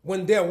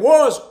when there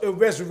was a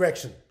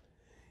resurrection.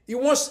 He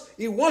wants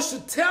to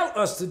tell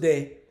us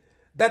today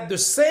that the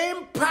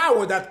same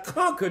power that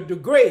conquered the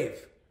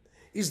grave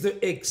is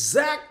the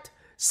exact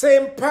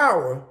same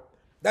power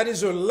that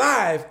is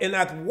alive and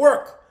at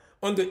work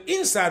on the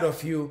inside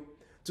of you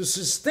to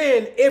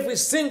sustain every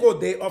single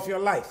day of your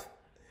life.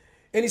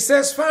 And he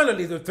says,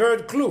 finally, the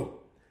third clue,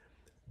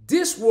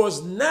 this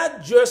was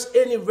not just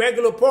any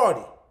regular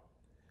party.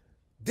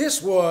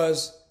 This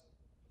was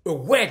a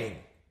wedding.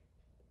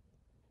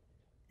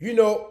 You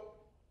know,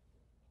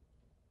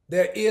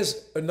 there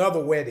is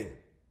another wedding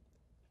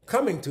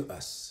coming to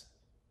us.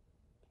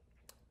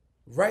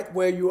 right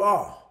where you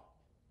are.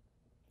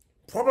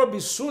 Probably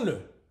sooner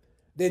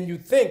than you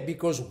think,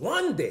 because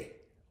one day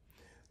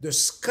the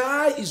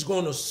sky is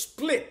going to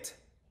split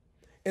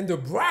and the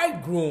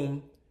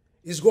bridegroom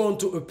is going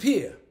to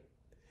appear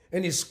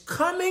and is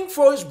coming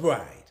for his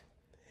bride.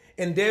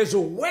 And there's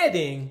a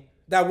wedding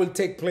that will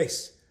take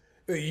place,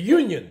 a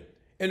union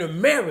and a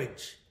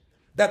marriage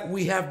that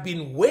we have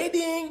been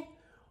waiting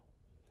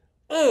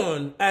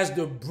on as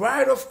the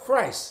bride of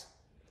Christ.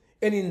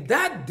 And in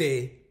that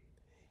day,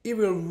 he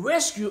will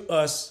rescue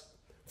us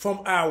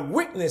from our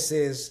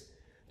weaknesses,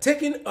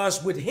 taking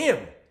us with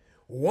him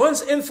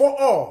once and for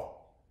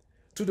all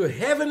to the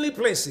heavenly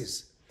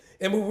places.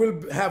 And we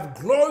will have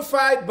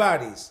glorified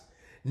bodies,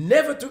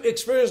 never to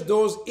experience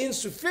those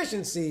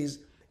insufficiencies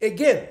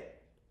again.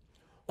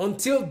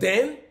 Until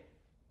then,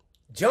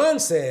 John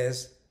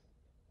says,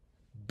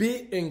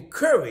 be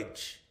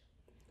encouraged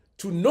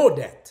to know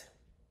that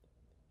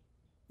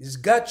he's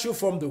got you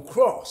from the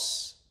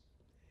cross.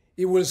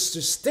 It will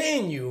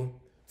sustain you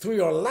through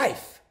your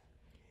life.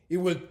 It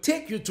will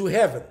take you to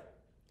heaven.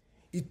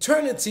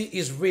 Eternity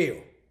is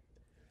real.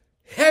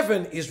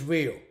 Heaven is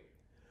real.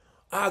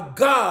 Our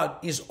God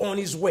is on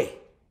his way.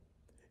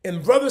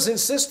 And brothers and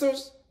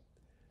sisters,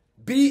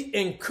 be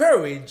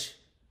encouraged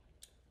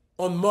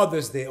on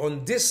Mother's Day,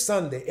 on this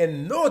Sunday,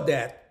 and know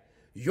that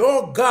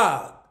your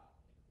God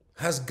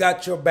has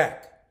got your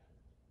back.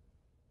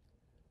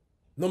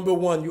 Number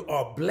one, you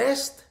are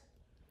blessed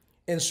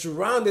and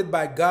surrounded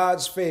by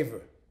God's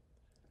favor.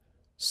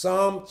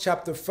 Psalm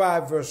chapter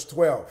 5, verse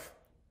 12.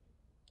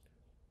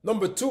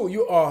 Number two,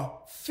 you are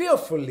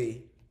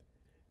fearfully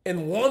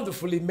and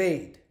wonderfully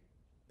made.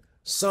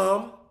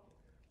 Psalm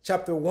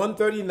chapter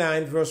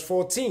 139, verse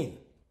 14.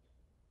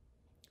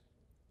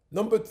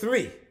 Number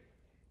three,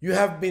 you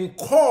have been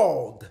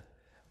called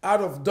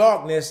out of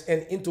darkness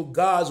and into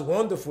God's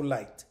wonderful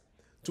light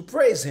to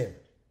praise him.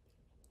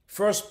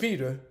 1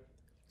 Peter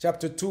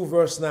chapter 2,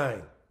 verse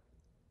 9.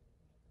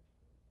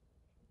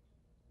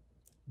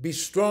 Be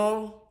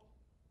strong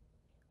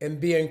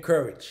and be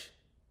encouraged.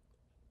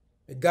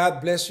 May God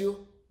bless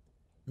you.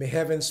 May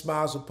heaven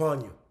smiles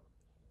upon you.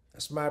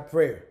 That's my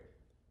prayer.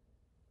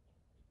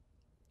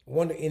 I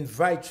want to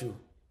invite you.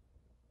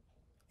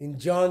 In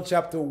John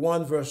chapter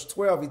 1, verse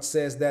 12, it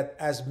says that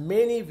as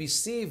many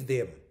received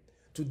him,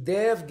 to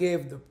them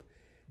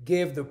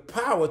gave the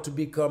power to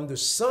become the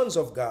sons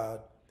of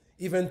God,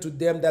 even to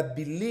them that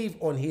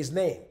believe on his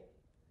name.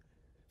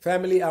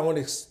 Family, I want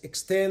to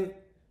extend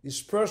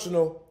this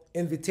personal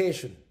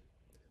invitation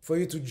for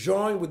you to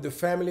join with the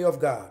family of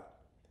God.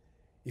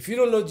 If you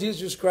don't know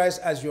Jesus Christ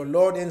as your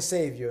Lord and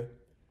Savior,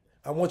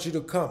 I want you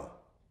to come.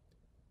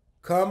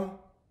 Come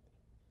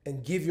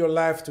and give your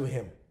life to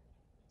him.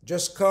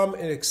 Just come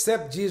and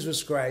accept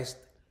Jesus Christ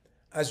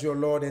as your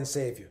Lord and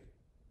Savior.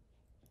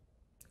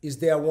 Is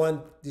there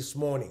one this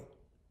morning?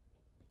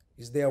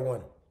 Is there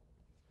one?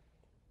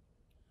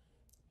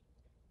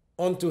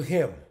 Unto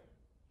him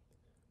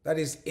that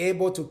is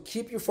able to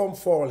keep you from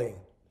falling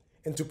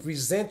and to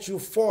present you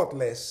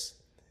faultless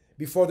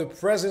before the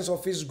presence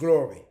of his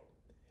glory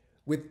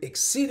with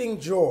exceeding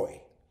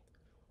joy,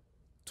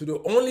 to the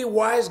only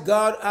wise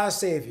God our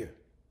Savior,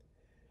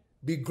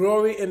 be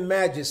glory and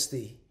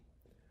majesty,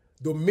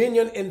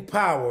 dominion and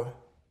power,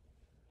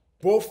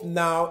 both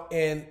now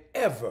and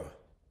ever.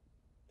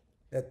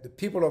 Let the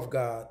people of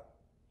God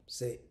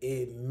say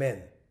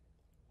amen.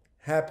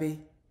 Happy,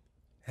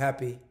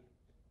 happy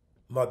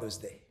Mother's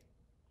Day.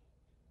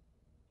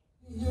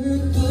 You're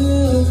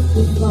good,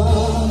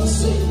 goodbye.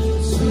 Say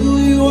it's who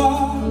you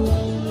are.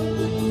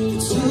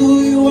 It's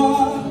who you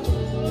are.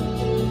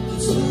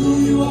 It's who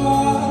you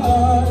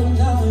are. And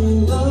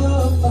I'm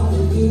loved by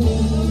you.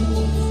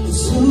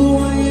 It's who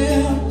I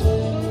am.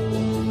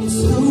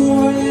 It's who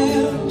I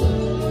am.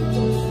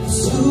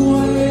 It's who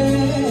I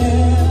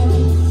am.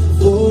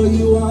 For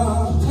you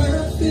are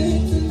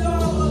perfect in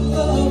all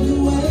of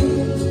your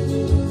ways.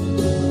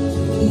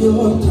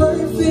 You're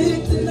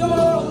perfect in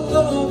all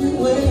of your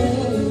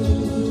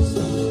ways.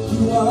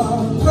 You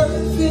are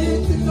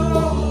perfect in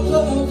all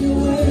of your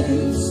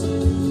ways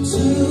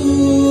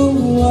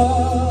to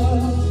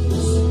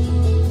us.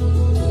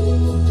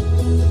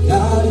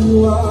 God,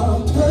 you are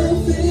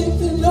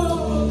perfect in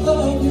all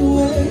of your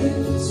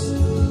ways.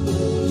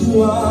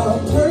 You are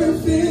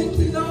perfect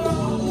in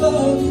all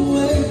of your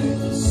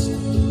ways.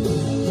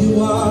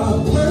 You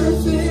are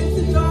perfect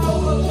in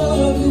all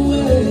of your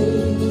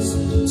ways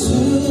to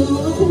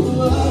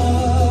us.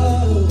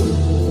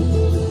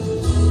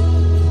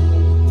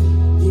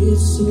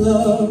 It's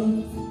love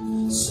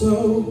so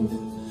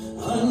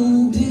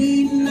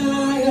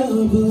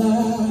undeniable.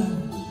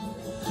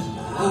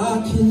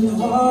 I can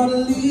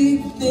hardly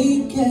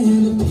think,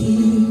 and a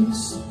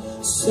peace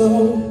so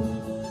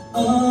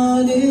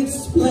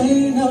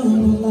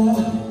unexplainable.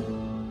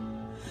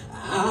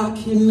 I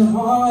can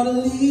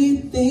hardly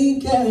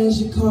think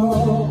as you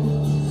call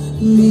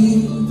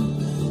me,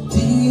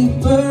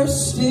 deeper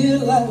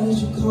still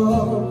as you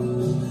call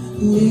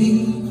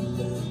me,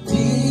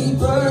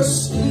 deeper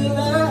still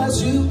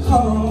as you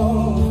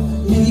call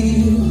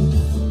me,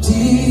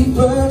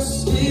 deeper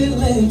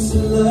still inside. say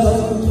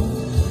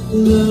love,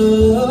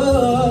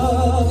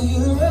 love.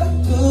 You're a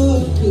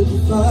good, good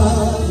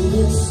Father.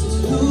 This is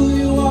who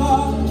you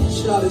are.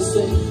 Shall I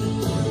say?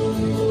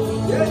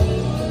 Yeah.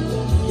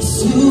 It's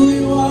who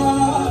you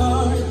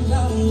are, and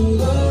I'm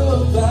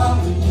loved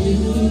by you.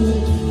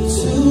 It's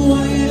who I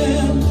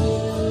am.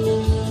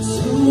 It's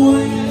who I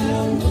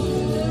am.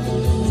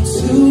 It's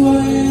who I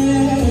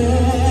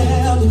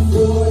am.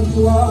 Before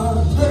you are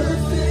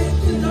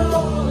perfect in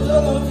all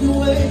of your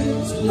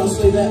ways. Can y'all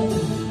say that?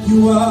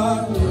 You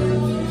are perfect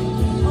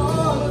in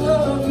all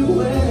of your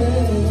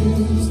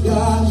ways.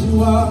 God,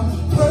 you are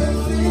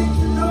perfect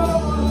in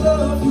all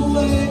of your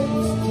ways.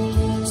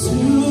 To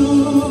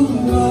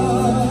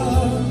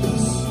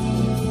us,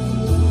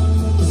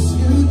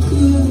 you're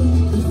good,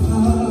 good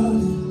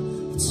Father.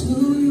 It's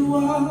who you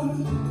are.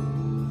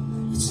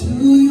 It's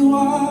who you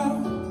are.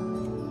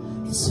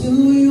 It's who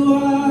you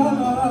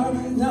are,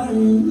 and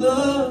I'm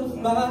loved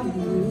by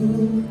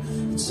you.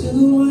 It's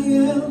who I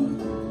am.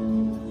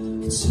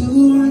 It's who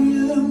I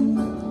am.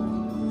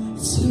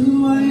 It's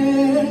who I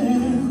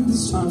am.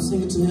 This time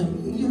sing it to him.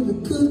 You're a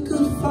good,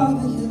 good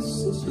Father.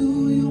 Yes, it's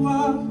who you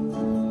are.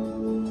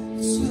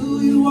 It's who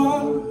you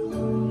are.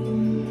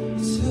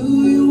 It's who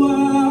you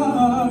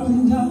are,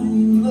 and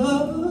I'm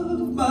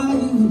loved by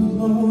you,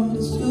 Lord.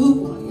 It's who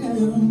I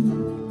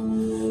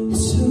am.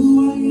 It's who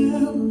I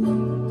am.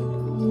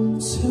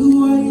 It's who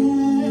I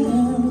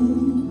am.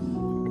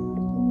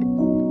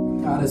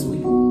 God, as we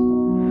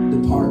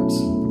depart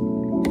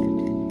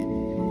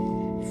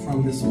from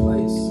this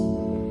place,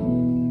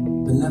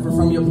 but never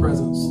from your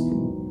presence,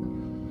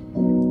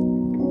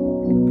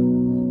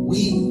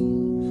 we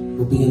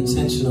will be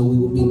intentional, we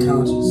will be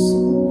conscious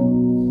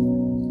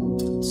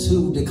to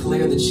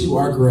declare that you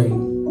are great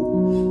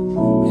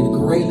and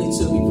greatly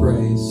to be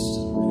praised.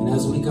 And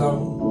as we go,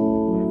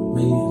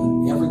 may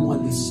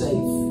everyone be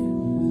safe,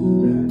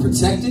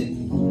 protected,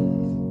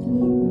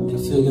 and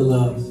feel your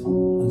love.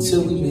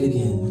 Until we meet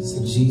again, it's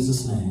in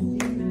Jesus' name,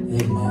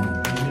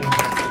 amen.